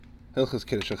Hilchos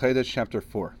Kidush Hachodesh, Chapter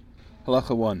 4.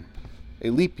 Halacha 1. A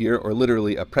leap year, or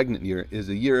literally a pregnant year, is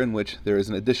a year in which there is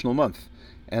an additional month,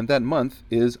 and that month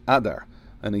is Adar.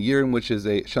 And a year in which is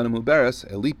a Shana Mubaris,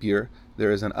 a leap year,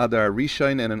 there is an Adar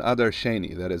Rishon and an Adar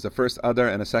Sheni, that is a first Adar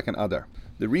and a second Adar.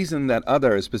 The reason that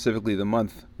Adar is specifically the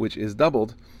month which is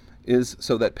doubled is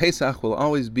so that Pesach will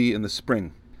always be in the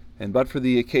spring. And but for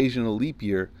the occasional leap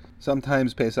year,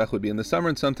 sometimes Pesach would be in the summer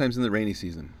and sometimes in the rainy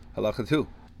season. Halacha 2.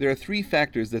 There are three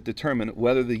factors that determine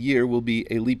whether the year will be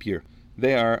a leap year.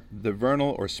 They are the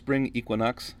vernal or spring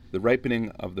equinox, the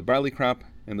ripening of the barley crop,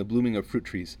 and the blooming of fruit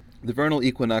trees. The vernal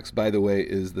equinox, by the way,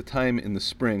 is the time in the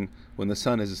spring when the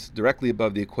sun is directly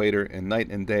above the equator and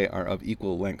night and day are of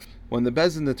equal length. When the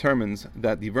Bezdin determines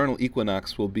that the vernal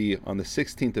equinox will be on the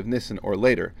 16th of Nisan or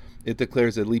later, it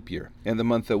declares a leap year, and the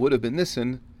month that would have been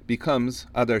Nisan becomes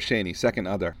Adar Sheni, second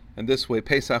Adar, and this way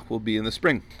Pesach will be in the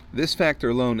spring. This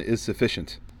factor alone is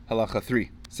sufficient. Halacha 3.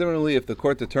 Similarly, if the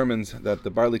court determines that the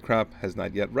barley crop has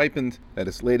not yet ripened, that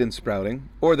it's late in sprouting,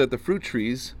 or that the fruit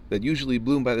trees that usually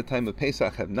bloom by the time of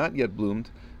Pesach have not yet bloomed,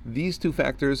 these two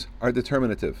factors are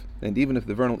determinative. And even if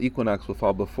the vernal equinox will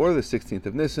fall before the 16th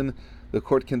of Nisan, the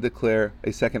court can declare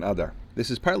a second Adar.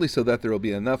 This is partly so that there will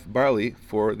be enough barley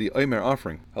for the Omer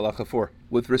offering. Halacha 4.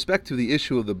 With respect to the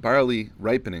issue of the barley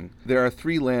ripening, there are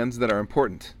three lands that are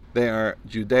important. They are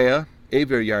Judea,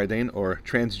 Aver Yarden, or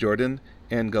Transjordan,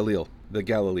 and Galil, the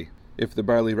Galilee. If the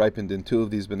barley ripened in two of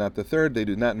these but not the third, they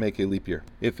do not make a leap year.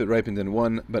 If it ripened in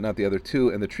one but not the other two,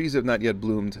 and the trees have not yet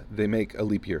bloomed, they make a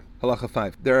leap year. Halacha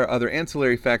 5. There are other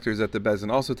ancillary factors that the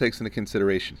Bezdin also takes into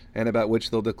consideration, and about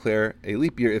which they'll declare a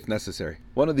leap year if necessary.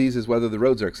 One of these is whether the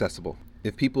roads are accessible.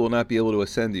 If people will not be able to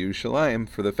ascend to Yerushalayim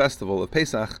for the festival of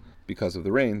Pesach because of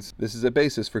the rains, this is a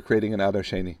basis for creating an Adar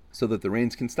Sheni, so that the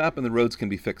rains can stop and the roads can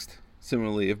be fixed.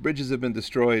 Similarly, if bridges have been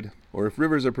destroyed, or if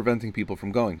rivers are preventing people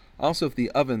from going. Also, if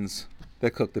the ovens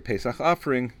that cook the Pesach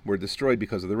offering were destroyed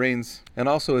because of the rains, and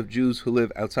also if Jews who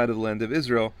live outside of the land of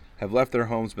Israel have left their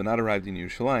homes but not arrived in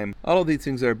Yerushalayim, all of these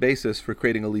things are a basis for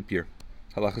creating a leap year.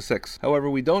 Halacha 6. However,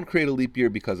 we don't create a leap year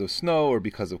because of snow or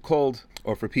because of cold,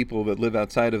 or for people that live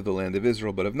outside of the land of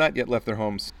Israel but have not yet left their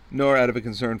homes, nor out of a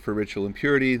concern for ritual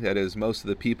impurity, that is, most of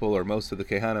the people or most of the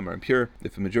Kehanim are impure.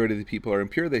 If the majority of the people are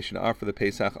impure, they should offer the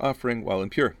Pesach offering while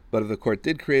impure. But if the court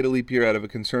did create a leap year out of a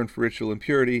concern for ritual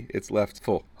impurity, it's left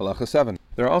full. Halacha 7.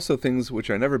 There are also things which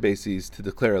are never bases to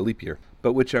declare a leap year,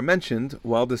 but which are mentioned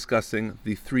while discussing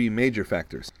the three major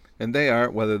factors. And they are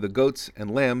whether the goats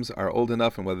and lambs are old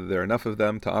enough and whether there are enough of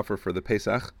them to offer for the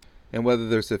Pesach, and whether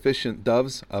there are sufficient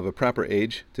doves of a proper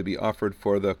age to be offered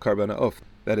for the Karban Ha'of,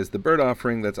 that is the bird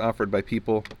offering that's offered by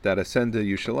people that ascend to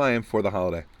Yerushalayim for the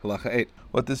holiday. Halacha 8.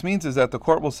 What this means is that the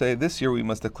court will say this year we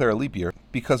must declare a leap year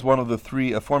because one of the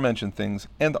three aforementioned things,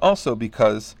 and also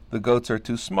because the goats are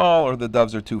too small or the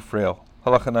doves are too frail.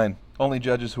 Halacha 9. Only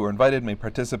judges who are invited may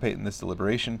participate in this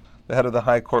deliberation. The head of the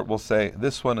high court will say,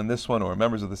 this one, or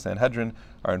members of the Sanhedrin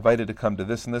are invited to come to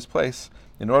this and this place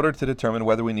in order to determine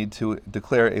whether we need to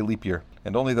declare a leap year,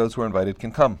 and only those who are invited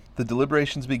can come. The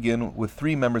deliberations begin with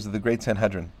three members of the great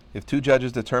Sanhedrin. If two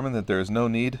judges determine that there is no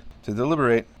need to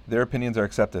deliberate, their opinions are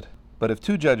accepted. But if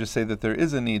two judges say that there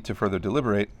is a need to further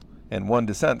deliberate, and one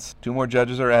dissents, two more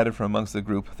judges are added from amongst the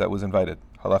group that was invited.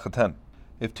 Halacha 10.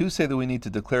 If two say that we need to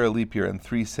declare a leap year and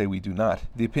three say we do not,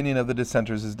 the opinion of the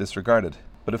dissenters is disregarded.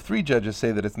 But if three judges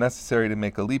say that it's necessary to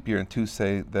make a leap year and two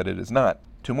say that it is not,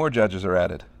 two more judges are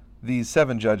added. These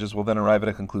 7 judges will then arrive at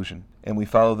a conclusion, and we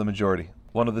follow the majority.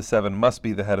 One of the 7 must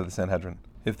be the head of the Sanhedrin.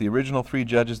 If the original 3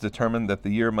 judges determine that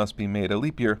the year must be made a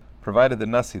leap year, provided the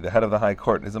Nasi, the head of the high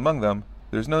court, is among them,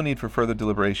 there is no need for further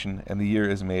deliberation and the year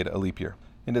is made a leap year.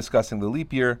 In discussing the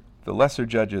leap year, the lesser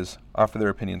judges offer their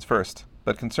opinions first.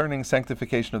 But concerning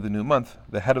sanctification of the new month,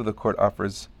 the head of the court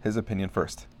offers his opinion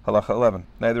first. Halacha 11.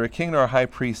 Neither a king nor a high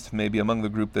priest may be among the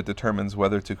group that determines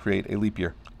whether to create a leap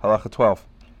year. Halacha 12.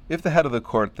 If the head of the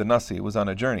court, the Nasi, was on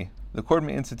a journey, the court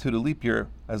may institute a leap year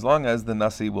as long as the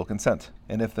Nasi will consent.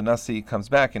 And if the Nasi comes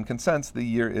back and consents, the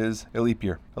year is a leap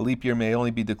year. A leap year may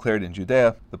only be declared in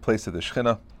Judea, the place of the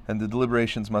Shechina, and the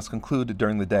deliberations must conclude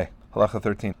during the day. Halacha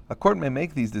 13. A court may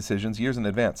make these decisions years in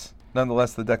advance.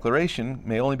 Nonetheless, the declaration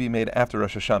may only be made after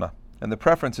Rosh Hashanah, and the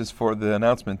preference is for the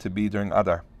announcement to be during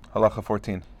Adar. Halacha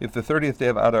 14. If the 30th day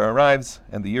of Adar arrives,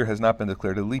 and the year has not been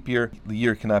declared a leap year, the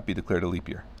year cannot be declared a leap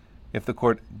year. If the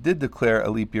court did declare a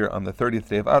leap year on the 30th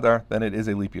day of Adar, then it is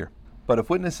a leap year. But if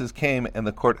witnesses came and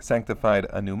the court sanctified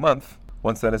a new month,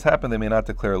 once that has happened, they may not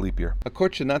declare a leap year. A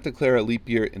court should not declare a leap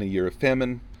year in a year of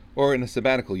famine, or in a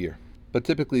sabbatical year. But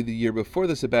typically the year before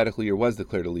the sabbatical year was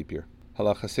declared a leap year.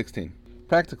 Halacha 16.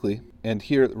 Practically, and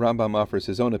here Rambam offers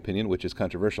his own opinion, which is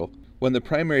controversial, when the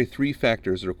primary three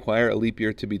factors require a leap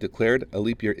year to be declared, a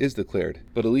leap year is declared.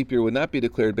 But a leap year would not be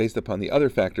declared based upon the other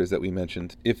factors that we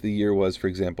mentioned if the year was, for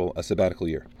example, a sabbatical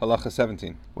year. Halacha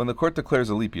 17. When the court declares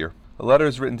a leap year, a letter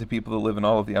is written to people that live in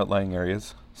all of the outlying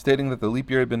areas, stating that the leap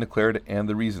year had been declared and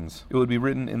the reasons. It would be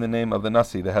written in the name of the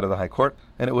Nasi, the head of the High Court,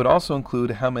 and it would also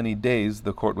include how many days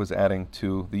the court was adding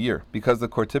to the year, because the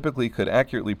court typically could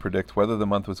accurately predict whether the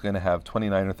month was going to have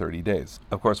 29 or 30 days.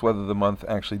 Of course, whether the month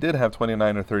actually did have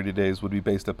 29 or 30 days would be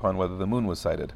based upon whether the moon was sighted.